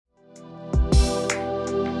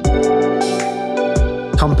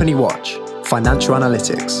Company Watch, Financial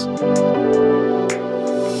Analytics.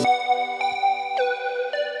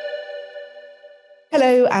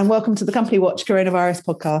 Hello and welcome to the Company Watch Coronavirus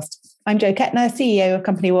Podcast. I'm Jo Kettner, CEO of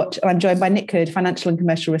Company Watch, and I'm joined by Nick Hood, Financial and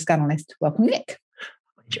Commercial Risk Analyst. Welcome, Nick.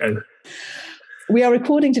 Hi, Jo. We are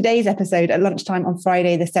recording today's episode at lunchtime on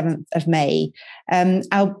Friday, the 7th of May.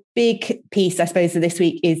 Our big piece, I suppose, of this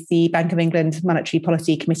week is the Bank of England Monetary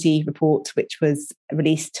Policy Committee report, which was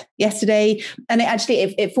released yesterday. And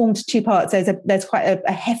it formed two parts. There's quite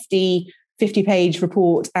a hefty 50-page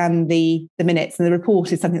report and the minutes, and the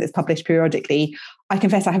report is something that's published periodically. I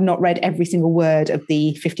confess I have not read every single word of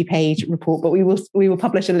the 50-page report, but we will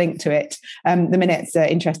publish a link to it. The minutes are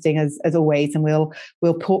interesting as always, and we'll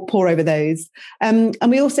pour over those. And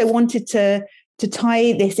we also wanted to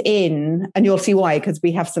tie this in, and you'll see why, because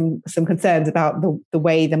we have some concerns about the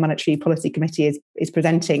way the Monetary Policy Committee is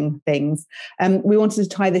presenting things. We wanted to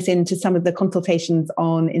tie this into some of the consultations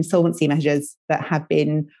on insolvency measures that have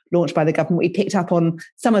been launched by the government. We picked up on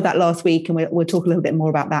some of that last week, and we'll talk a little bit more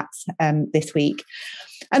about that this week.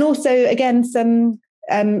 And also, again, some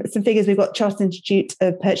figures. We've got Chartered Institute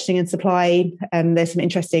of Purchasing and Supply. There's some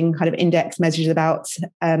interesting kind of index measures about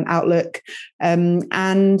outlook.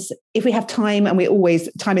 And if we have time, and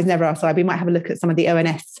time is never our side, we might have a look at some of the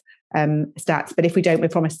ONS stats. But if we don't, we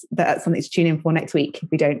promise that that's something to tune in for next week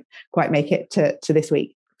if we don't quite make it to this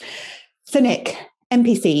week. So, Nick,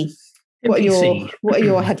 MPC. What are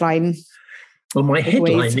your headlines? Well, my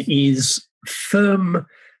headline is firm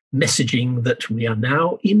messaging that we are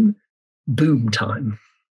now in boom time.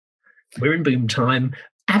 We're in boom time.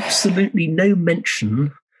 Absolutely no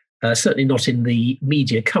mention, certainly not in the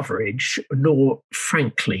media coverage, nor,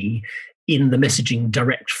 frankly, in the messaging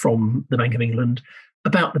direct from the Bank of England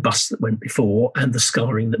about the bust that went before and the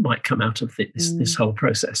scarring that might come out of this whole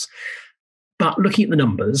process. But looking at the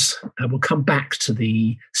numbers, we'll come back to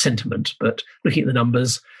the sentiment, but looking at the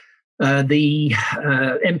numbers, the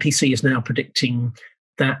MPC is now predicting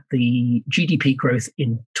that the GDP growth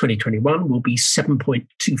in 2021 will be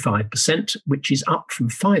 7.25%, which is up from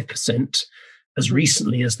 5% as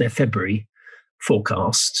recently as their February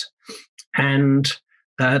forecast. And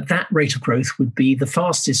that rate of growth would be the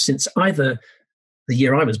fastest since either the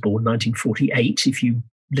year I was born, 1948, if you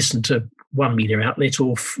listen to one media outlet, or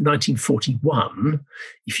 1941,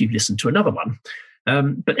 if you listen to another one.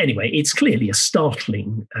 But anyway, it's clearly a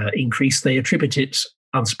startling increase. They attribute it,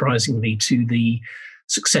 unsurprisingly, to the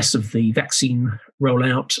success of the vaccine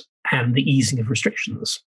rollout and the easing of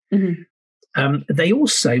restrictions. Mm-hmm. They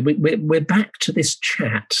also, we're back to this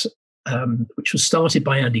chat, which was started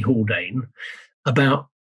by Andy Haldane, about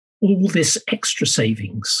all this extra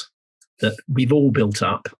savings that we've all built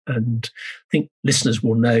up. And I think listeners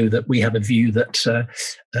will know that we have a view that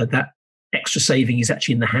that extra saving is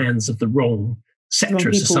actually in the hands of the wrong sector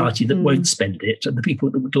of society that won't spend it, and the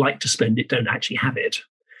people that would like to spend it don't actually have it.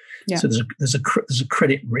 Yeah. So there's a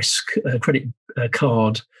credit risk, credit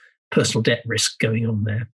card, personal debt risk going on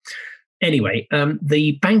there. Anyway,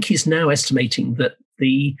 the bank is now estimating that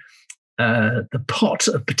the pot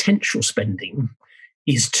of potential spending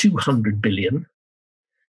is 200 billion.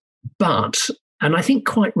 But, and I think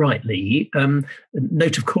quite rightly,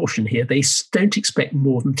 note of caution here, they don't expect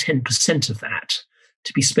more than 10% of that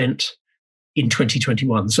to be spent in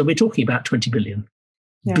 2021. So we're talking about 20 billion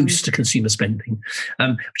boost to consumer spending,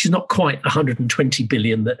 which is not quite 120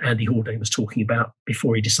 billion that Andy Haldane was talking about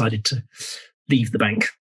before he decided to leave the bank.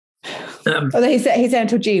 Although he's there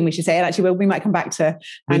until June, we should say. And actually, we might come back to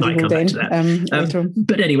Andy Haldane later on.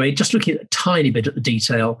 But anyway, just looking at a tiny bit at the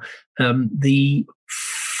detail, the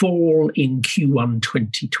fall in Q1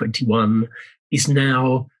 2021 is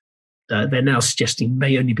now, they're now suggesting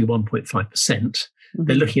may only be 1.5%. Mm-hmm.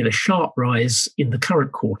 They're looking at a sharp rise in the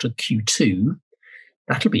current quarter, Q2.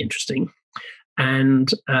 That'll be interesting.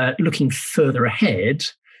 And looking further ahead,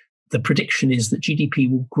 the prediction is that GDP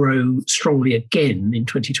will grow strongly again in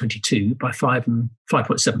 2022 by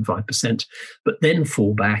 5.75%, but then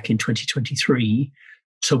fall back in 2023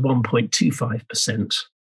 to 1.25%,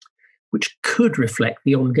 which could reflect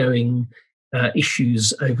the ongoing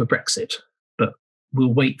issues over Brexit. But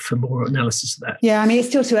we'll wait for more analysis of that. Yeah, I mean, it's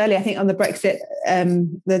still too early. I think on the Brexit,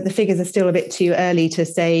 the figures are still a bit too early to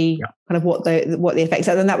say kind of what the effects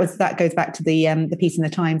are. And that goes back to the piece in the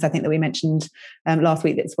Times, I think, that we mentioned last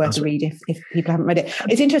week. That's worth a read if people haven't read it.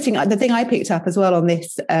 It's interesting. The thing I picked up as well on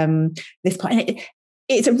this part, and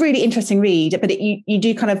it's a really interesting read, but you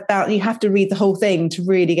do kind of you have to read the whole thing to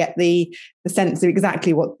really get the sense of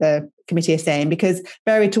exactly what the committee is saying, because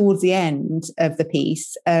very towards the end of the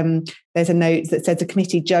piece, there's a note that says the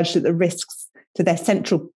committee judged that the risks to their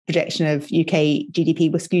central projection of UK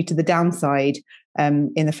GDP were skewed to the downside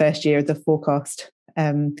in the first year of the forecast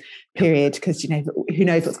period, because who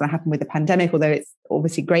knows what's going to happen with the pandemic. Although it's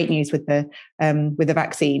obviously great news with the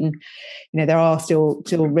vaccine, there are still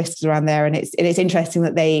risks around there, and it's interesting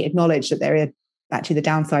that they acknowledge that there is actually the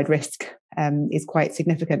downside risk is quite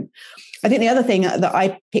significant. I think the other thing that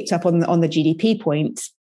I picked up on the GDP point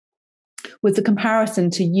was the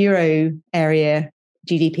comparison to Euro area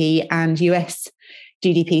GDP and US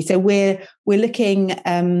GDP. So we're looking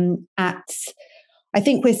at, I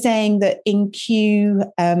think we're saying that in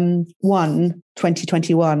Q1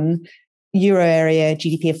 2021, Euro area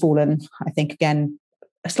GDP have fallen, I think, again,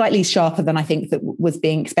 slightly sharper than I think that was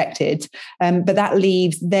being expected. But that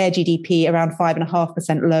leaves their GDP around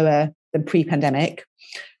 5.5% lower than pre-pandemic.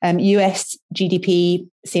 US GDP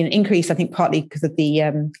seen an increase, I think, partly because of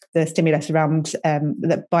the stimulus around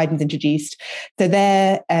that Biden's introduced. So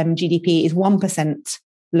their GDP is 1%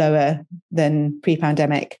 lower than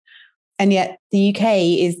pre-pandemic. And yet the UK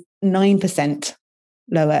is 9%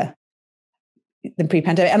 lower than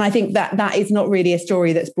pre-pandemic. And I think that is not really a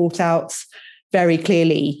story that's brought out very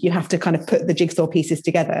clearly. You have to kind of put the jigsaw pieces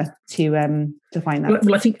together to find that.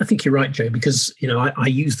 Well, I think you're right, Jo, because I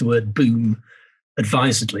use the word boom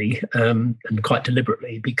advisedly and quite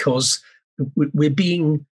deliberately, because we're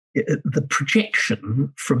being, the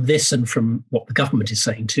projection from this and from what the government is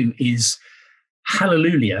saying too is,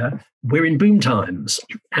 hallelujah, we're in boom times.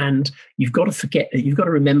 And you've got to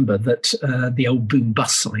remember that the old boom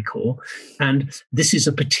bust cycle, and this is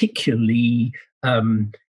a particularly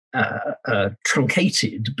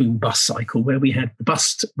truncated boom bust cycle, where we had the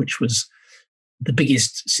bust, which was the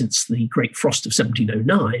biggest since the Great Frost of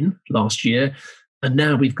 1709 last year, and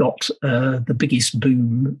now we've got the biggest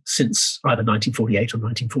boom since either 1948 or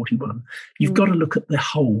 1941. You've got to look at the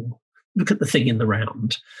whole, look at the thing in the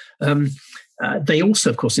round. They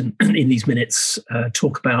also, of course, in these minutes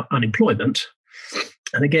talk about unemployment,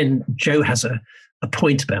 and again, Jo has a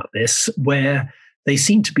point about this, where they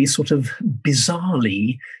seem to be sort of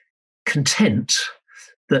bizarrely content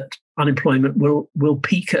that unemployment will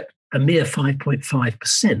peak at a mere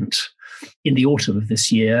 5.5% in the autumn of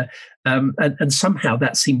this year. And somehow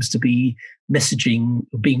that seems to be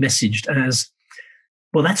being messaged as,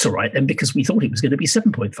 well, that's all right then, because we thought it was going to be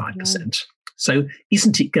 7.5%. Yeah. So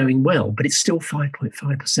isn't it going well? But it's still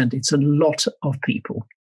 5.5%. It's a lot of people.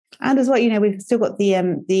 And as well, we've still got the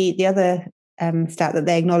other stat that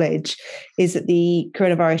they acknowledge is that the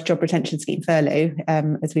coronavirus job retention scheme, furlough,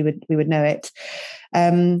 as we would know it,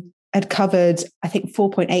 had covered, I think,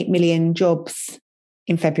 4.8 million jobs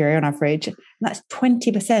in February on average. And that's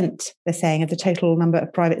 20%, they're saying, of the total number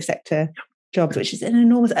of private sector jobs, which is an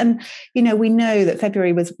enormous. And we know that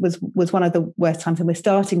February was one of the worst times, and we're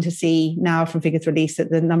starting to see now from figures released that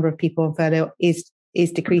the number of people on furlough is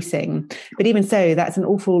decreasing. But even so, that's an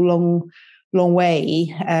awful long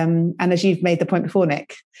way. And as you've made the point before,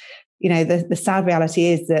 Nick, the sad reality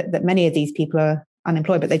is that many of these people are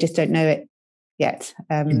unemployed, but they just don't know it yet.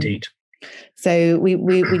 Indeed. So we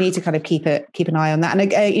need to kind of keep an eye on that.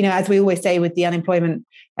 And as we always say with the unemployment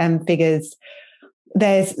figures,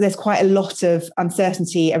 there's quite a lot of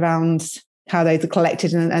uncertainty around how those are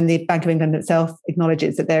collected, and the Bank of England itself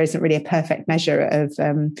acknowledges that there isn't really a perfect measure of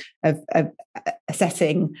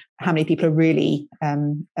assessing how many people are really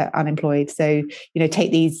unemployed. So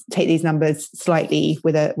take these numbers slightly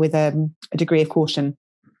with a degree of caution.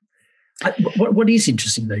 What is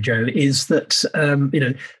interesting though, Jo, is that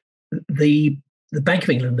the Bank of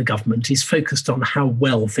England, the government, is focused on how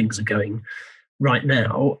well things are going right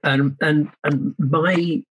now, and I'm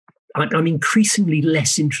increasingly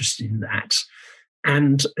less interested in that.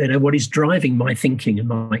 And what is driving my thinking and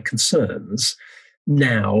my concerns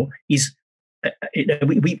now is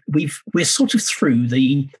we're sort of through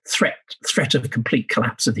the threat of complete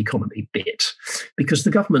collapse of the economy bit, because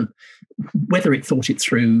the government, whether it thought it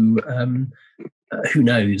through, who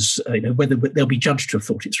knows, whether they'll be judged to have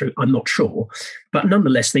thought it through, I'm not sure. But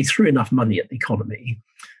nonetheless, they threw enough money at the economy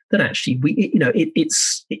that actually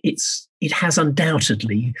it has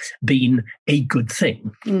undoubtedly been a good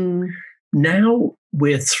thing. Now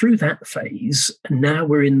we're through that phase, and now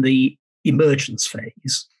we're in the emergence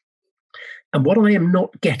phase. And what I am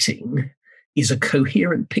not getting is a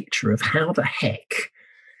coherent picture of how the heck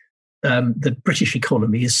the British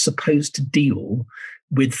economy is supposed to deal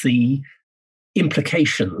with the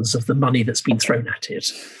implications of the money that's been thrown at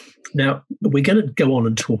it. Now, we're going to go on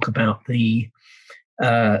and talk about the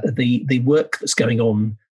work that's going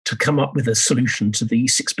on to come up with a solution to the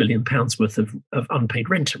 £6 billion worth of unpaid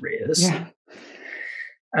rent arrears. Yeah.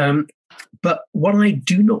 But what I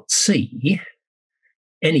do not see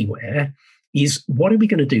anywhere is what are we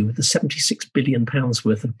going to do with the £76 billion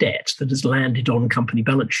worth of debt that has landed on company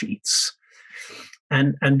balance sheets?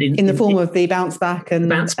 And in the form of the bounce back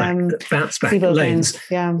bounce back loans.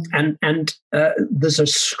 Yeah. And there's a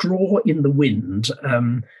straw in the wind.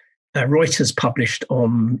 Reuters published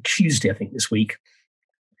on Tuesday, I think this week,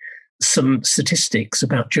 some statistics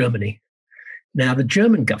about Germany. Now, the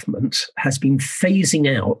German government has been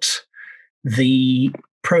phasing out the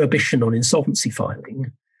prohibition on insolvency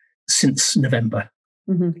filing since November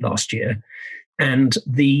last year, and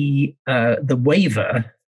the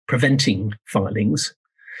waiver preventing filings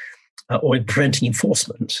or preventing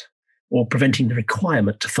enforcement or preventing the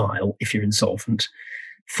requirement to file if you're insolvent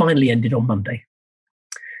finally ended on Monday.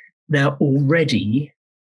 Now, already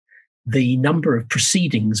the number of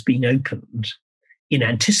proceedings being opened in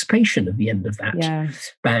anticipation of the end of that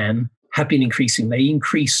ban have been increasing. They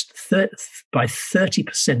increased by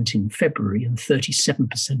 30% in February and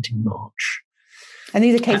 37% in March. And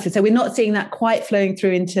these are cases, so we're not seeing that quite flowing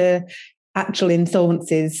through into actual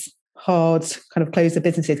insolvencies, hard kind of close of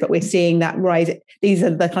businesses, but we're seeing that rise. These are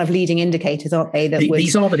the kind of leading indicators, aren't they?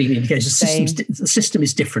 These are the leading indicators. The system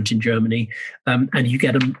is different in Germany, and you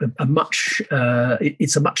get a much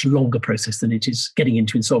it's a much longer process than it is getting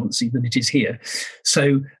into insolvency than it is here.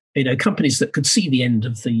 So, companies that could see the end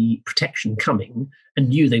of the protection coming and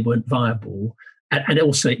knew they weren't viable, and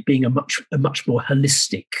also it being a much more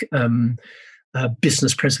holistic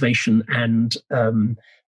business preservation and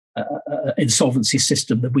insolvency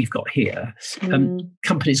system that we've got here.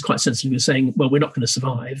 Companies quite sensibly were saying, well, we're not going to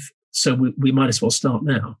survive, so we might as well start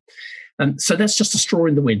now. So that's just a straw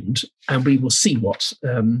in the wind, and we will see what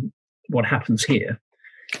happens here.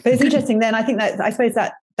 But it's interesting then, I think that, I suppose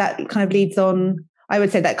that kind of leads on, I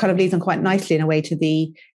would say that kind of leads on quite nicely in a way to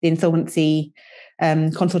the insolvency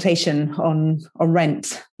consultation on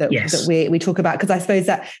rent that we talk about, because I suppose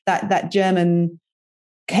that German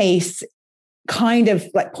case kind of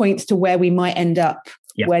like points to where we might end up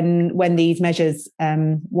when these measures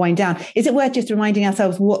wind down. Is it worth just reminding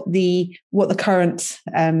ourselves what the current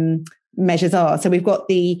measures are? So we've got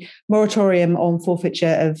the moratorium on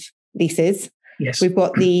forfeiture of leases. Yes. We've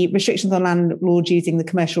got the restrictions on landlords using the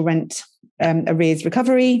commercial rent arrears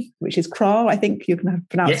recovery, which is CRA, I think you can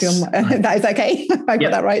pronounce that is okay. I got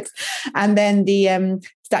that right. And then the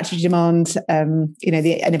statutory demand,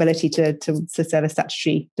 the inability to serve a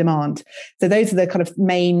statutory demand. So those are the kind of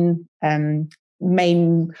main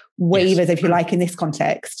waivers, if you like, in this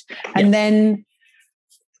context. And then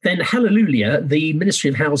hallelujah, the Ministry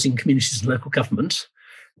of Housing, Communities and Local Government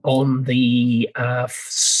on the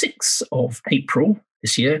 6th of April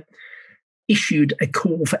this year issued a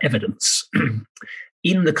call for evidence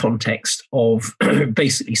in the context of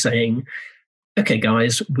basically saying, okay,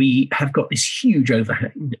 guys, we have got this huge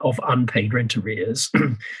overhang of unpaid rent arrears.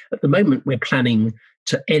 At the moment, we're planning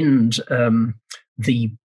to end all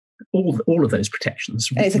of those protections.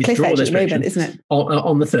 It's a cliff edge at the moment, isn't it?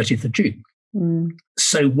 On the 30th of June.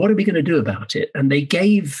 So what are we going to do about it? And they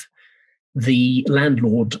gave the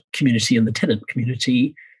landlord community and the tenant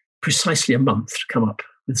community precisely a month to come up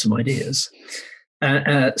with some ideas.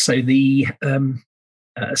 So the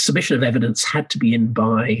submission of evidence had to be in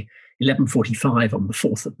by 11:45 on the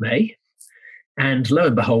 4th of May. And lo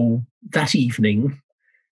and behold, that evening,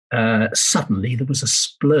 suddenly there was a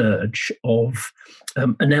splurge of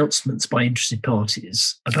announcements by interested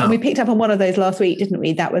parties about. And we picked up on one of those last week, didn't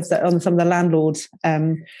we? That was on some of the landlord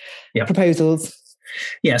proposals.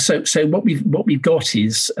 Yeah. So what we've got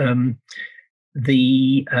is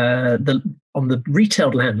the on the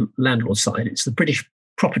retail landlord side, it's the British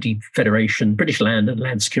Property Federation, British Land and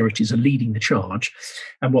Land Securities are leading the charge.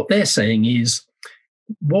 And what they're saying is,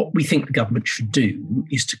 what we think the government should do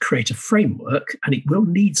is to create a framework, and it will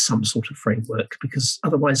need some sort of framework because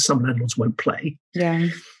otherwise some landlords won't play,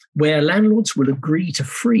 where landlords will agree to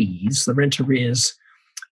freeze the rent arrears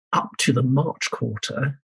up to the March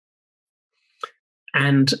quarter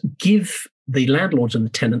and give the landlords and the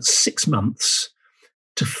tenants 6 months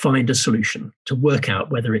to find a solution, to work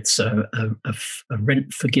out whether it's a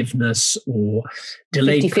rent forgiveness or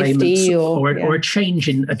delayed payments or a change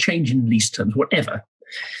in lease terms, whatever.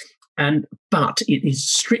 But it is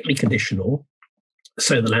strictly conditional.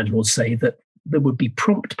 So the landlords say that there would be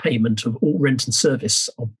prompt payment of all rent and service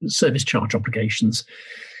charge obligations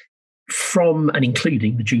from and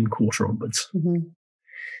including the June quarter onwards.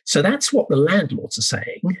 So that's what the landlords are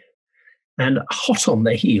saying. And hot on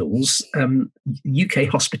their heels, UK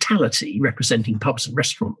Hospitality, representing pubs and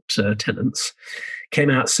restaurant tenants, came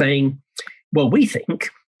out saying, well, we think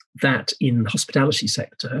that in the hospitality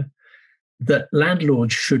sector, that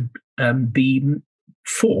landlords should be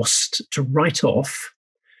forced to write off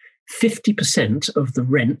 50% of the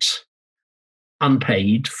rent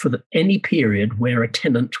unpaid for any period where a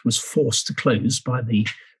tenant was forced to close by the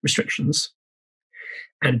restrictions,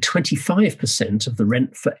 and 25% of the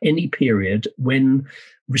rent for any period when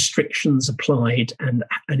restrictions applied and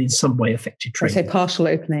in some way affected trade. So partial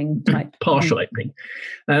opening type. Partial opening.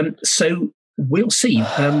 So we'll see.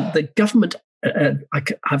 The government,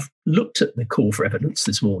 I've looked at the call for evidence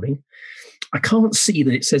this morning. I can't see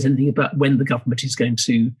that it says anything about when the government is going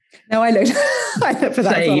to. No, I looked. I looked for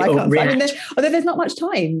that as well. I can't. React. I mean, although there's not much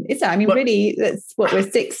time, is there? I mean, really, that's what we're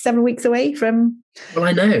 6-7 weeks away from. Well,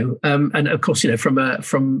 I know, and of course,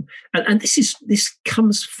 from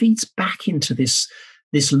this feeds back into this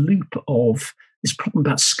loop of this problem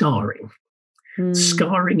about scarring.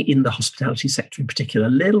 Scarring in the hospitality sector in particular, a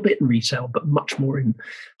little bit in retail, but much more in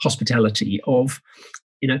hospitality. Of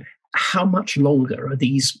how much longer are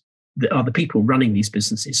the people running these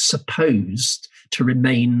businesses supposed to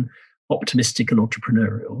remain optimistic and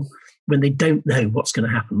entrepreneurial when they don't know what's going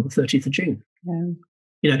to happen on the 30th of June?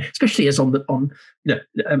 Yeah. Especially as in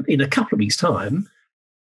a couple of weeks' time,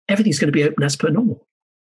 everything's going to be open as per normal,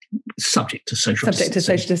 subject to social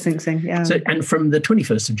distancing. Yeah. So, and from the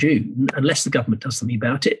 21st of June, unless the government does something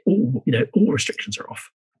about it, all restrictions are off.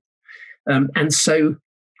 And so,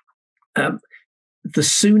 the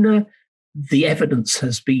sooner the evidence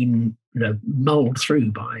has been, mulled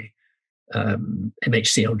through by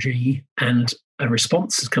MHCLG and a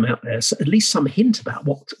response has come out there, so at least some hint about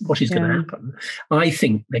what is going to happen, I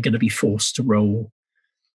think they're going to be forced to roll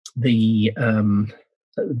the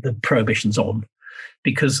prohibitions on,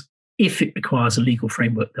 because if it requires a legal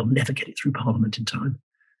framework, they'll never get it through Parliament in time.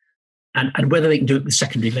 And whether they can do it with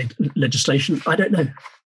secondary legislation, I don't know.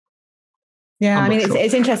 Yeah, I mean,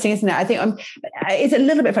 it's interesting, isn't it? I think it's a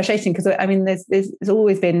little bit frustrating because there's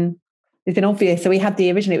always been obvious. So we had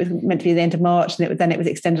originally it was meant to be the end of March, and it was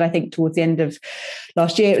extended. I think towards the end of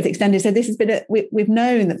last year it was extended. So this has been we've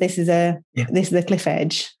known that this is a cliff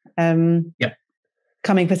edge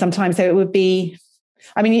coming for some time. So it would be.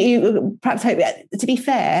 I mean, you perhaps hope. To be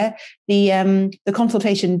fair, the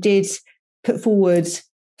consultation did put forward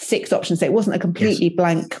 6 options. So it wasn't a completely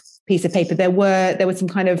blank piece of paper. There was some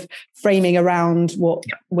kind of framing around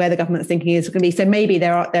where the government's thinking is going to be. So maybe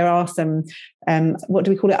there are some what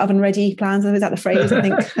do we call it, oven ready plans? Is that the phrase? I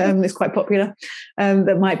think it's quite popular,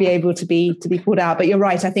 that might be able to be pulled out. But you're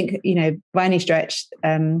right. I think by any stretch,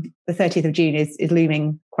 the 30th of June is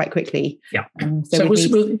looming quite quickly. Yeah.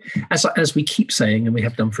 We'll, as we keep saying, and we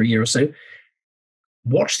have done for a year or so,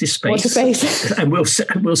 watch this space. Watch the space, and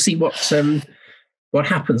we'll see what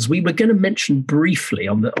happens. We were going to mention briefly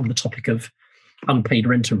on the topic of unpaid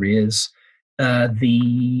rent arrears,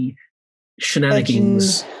 the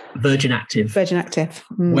shenanigans Virgin Active,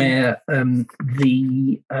 where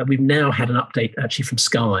we've now had an update actually from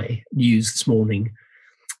Sky News this morning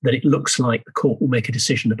that it looks like the court will make a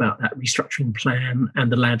decision about that restructuring plan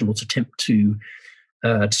and the landlord's attempt to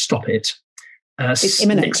stop it. It's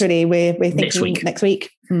imminent, really. We're thinking next week.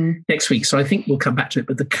 Next week. So I think we'll come back to it.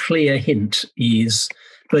 But the clear hint is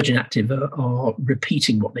Virgin Active are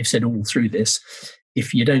repeating what they've said all through this.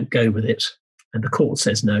 If you don't go with it and the court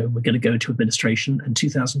says no, we're going to go to administration and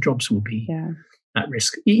 2,000 jobs will be at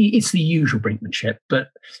risk. It's the usual brinkmanship, but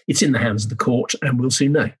it's in the hands of the court and we'll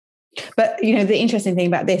soon know. But, the interesting thing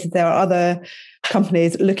about this is there are other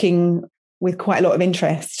companies looking with quite a lot of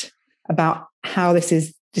interest about how this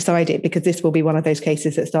is decided, because this will be one of those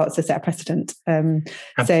cases that starts to set a precedent.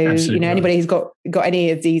 Anybody who's got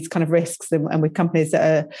any of these kind of risks and with companies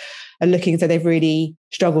that are looking, so they've really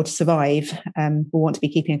struggled to survive, will want to be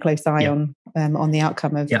keeping a close eye on the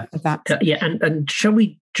outcome of that. And shall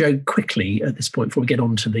we, Joe, quickly at this point, before we get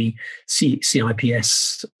on to the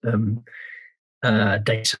CIPS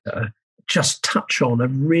data, just touch on a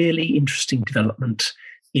really interesting development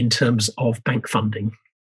in terms of bank funding.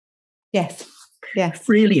 Yes,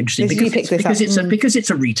 really interesting because it's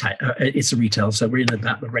a retail. So we're in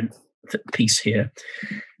about the rent piece here.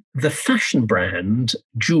 The fashion brand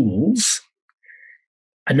Joules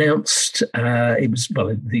announced I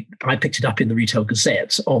picked it up in the Retail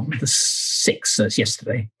Gazette on the 6th, so it's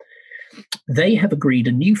yesterday. They have agreed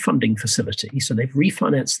a new funding facility, so they've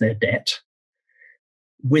refinanced their debt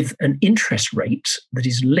with an interest rate that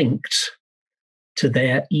is linked to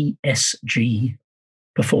their ESG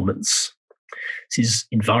performance. This is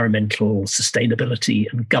environmental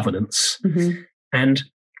sustainability and governance. Mm-hmm. And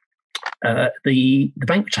the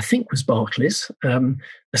bank, which I think was Barclays, are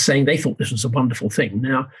saying they thought this was a wonderful thing.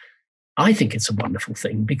 Now, I think it's a wonderful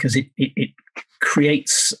thing because it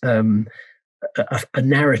creates a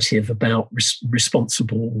narrative about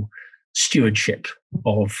responsible stewardship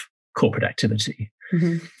of corporate activity.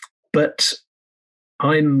 Mm-hmm. But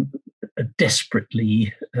I'm a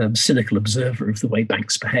desperately cynical observer of the way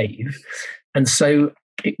banks behave. And so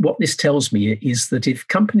what this tells me is that if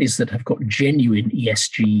companies that have got genuine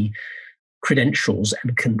ESG credentials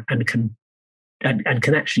and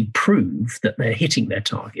can actually prove that they're hitting their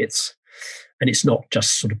targets, and it's not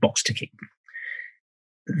just sort of box ticking,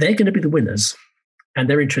 they're going to be the winners, and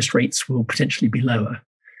their interest rates will potentially be lower.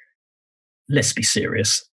 Let's be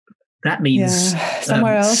serious. That means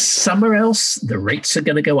somewhere else, the rates are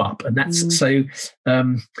going to go up, and that's so.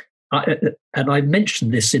 I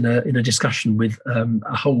mentioned this in a discussion with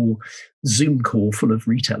a whole Zoom call full of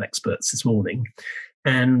retail experts this morning,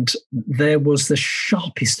 and there was the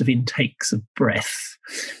sharpest of intakes of breath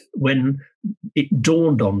when it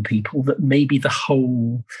dawned on people that maybe the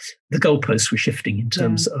goalposts were shifting in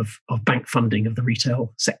terms of bank funding of the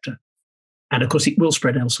retail sector, and of course it will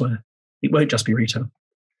spread elsewhere. It won't just be retail.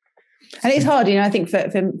 And it's hard, I think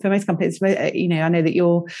for most companies, I know that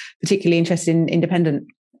you're particularly interested in independent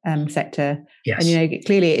sector. Yes. And,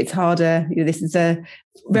 clearly it's harder. This is a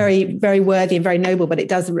very, very worthy and very noble, but it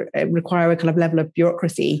does require a kind of level of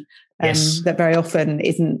bureaucracy that very often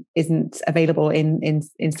isn't available in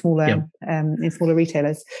smaller in smaller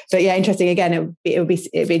retailers. But interesting. Again, it would be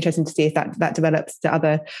interesting to see if that develops to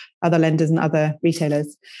other lenders and other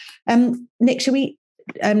retailers. Nick, should we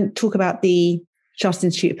talk about the Chartered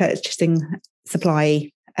Institute of Purchasing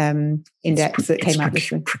Supply index that came out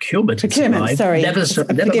this week? Procurement. Sorry. Never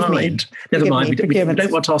mind. We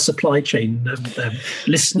don't want our supply chain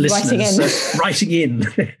listeners writing in.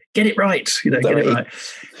 Get it right. Get it right.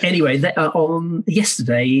 Anyway, on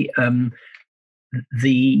yesterday,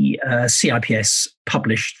 the CIPS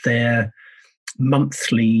published their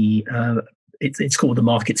monthly. It's called the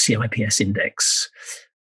Market CIPS Index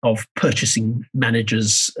of Purchasing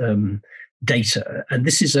Managers' data, and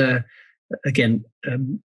this is again,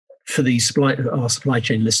 for our supply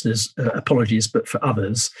chain listeners, apologies, but for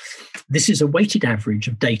others, this is a weighted average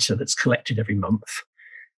of data that's collected every month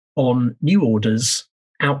on new orders,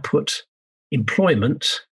 output,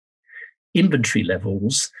 employment, inventory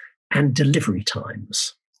levels, and delivery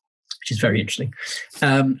times, which is very interesting.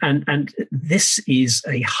 And this is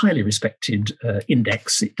a highly respected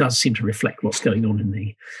index. It does seem to reflect what's going on in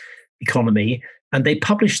the economy. And they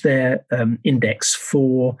published their index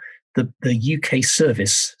for the UK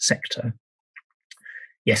service sector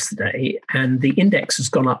yesterday, and the index has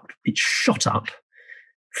gone up. It shot up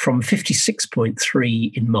from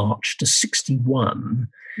 56.3 in March to 61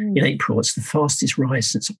 in April. It's the fastest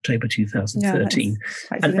rise since October 2013.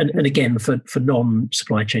 And again, for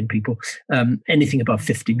non-supply chain people, anything above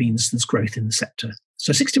 50 means there's growth in the sector.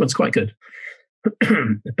 So 61 is quite good.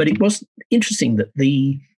 But it was interesting that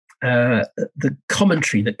the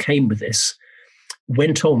commentary that came with this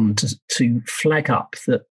went on to flag up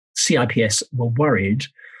that CIPS were worried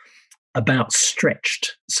about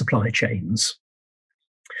stretched supply chains,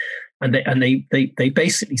 and they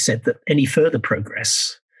basically said that any further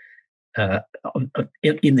progress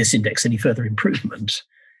in this index, any further improvement,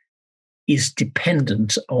 is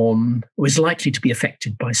dependent on, or is likely to be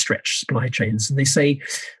affected by stretched supply chains. And they say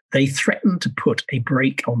they threaten to put a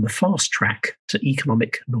brake on the fast track to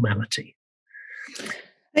economic normality.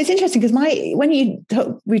 It's interesting because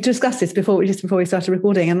we discussed this before we started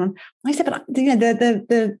recording, and I said, but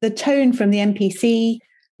the tone from the MPC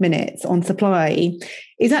minutes on supply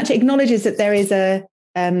is actually acknowledges that there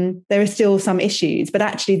are still some issues, but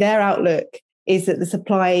actually their outlook is that the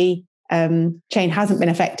supply chain hasn't been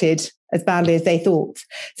affected as badly as they thought.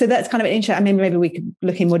 So that's kind of an interesting. I mean, maybe we could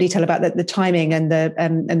look in more detail about the timing and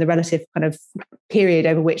the relative kind of period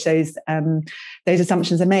over which those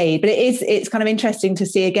assumptions are made. But it's kind of interesting to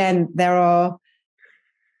see again. There's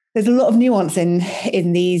a lot of nuance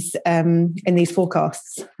in these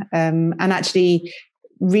forecasts, and actually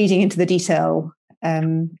reading into the detail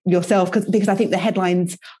yourself, because I think the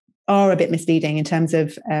headlines are a bit misleading in terms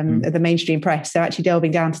of the mainstream press. So actually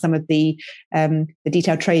delving down to some of the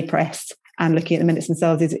detailed trade press and looking at the minutes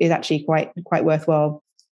themselves is actually quite worthwhile.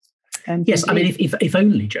 Yes, I mean, if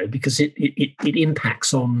only, Joe, because it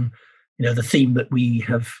impacts on the theme that we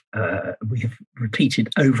have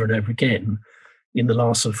repeated over and over again in the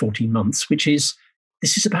last 14 months, which is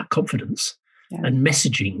this is about confidence, and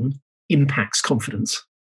messaging impacts confidence.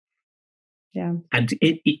 Yeah, and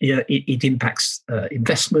it impacts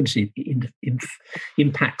investment, it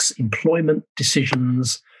impacts employment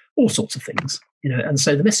decisions, all sorts of things. And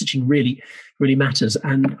so the messaging really, really matters.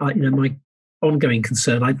 And my ongoing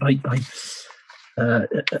concern, I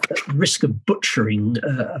risk of butchering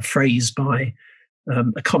a phrase by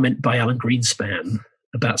a comment by Alan Greenspan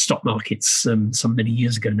about stock markets some many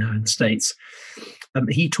years ago now in the States.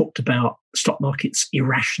 He talked about stock market's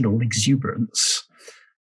irrational exuberance.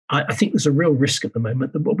 I think there's a real risk at the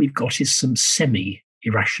moment that what we've got is some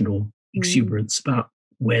semi-irrational exuberance about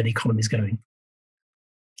where the economy is going.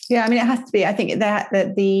 Yeah, I mean, it has to be. I think that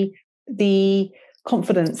the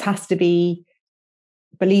confidence has to be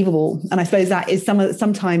believable, and I suppose that is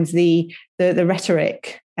sometimes the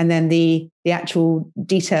rhetoric and then the actual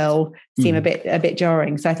detail seem a bit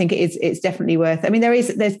jarring. So I think it's definitely worth. I mean,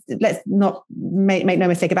 there's let's not make no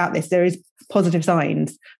mistake about this. There is positive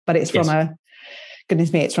signs, but it's from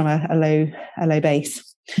it's from a low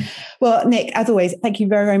base. Well, Nick, as always, thank you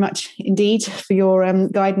very, very much indeed for your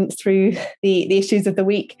guidance through the issues of the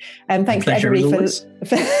week. And thanks to everybody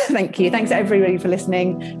thank you. Thanks to everybody for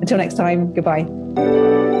listening. Until next time,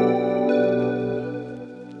 goodbye.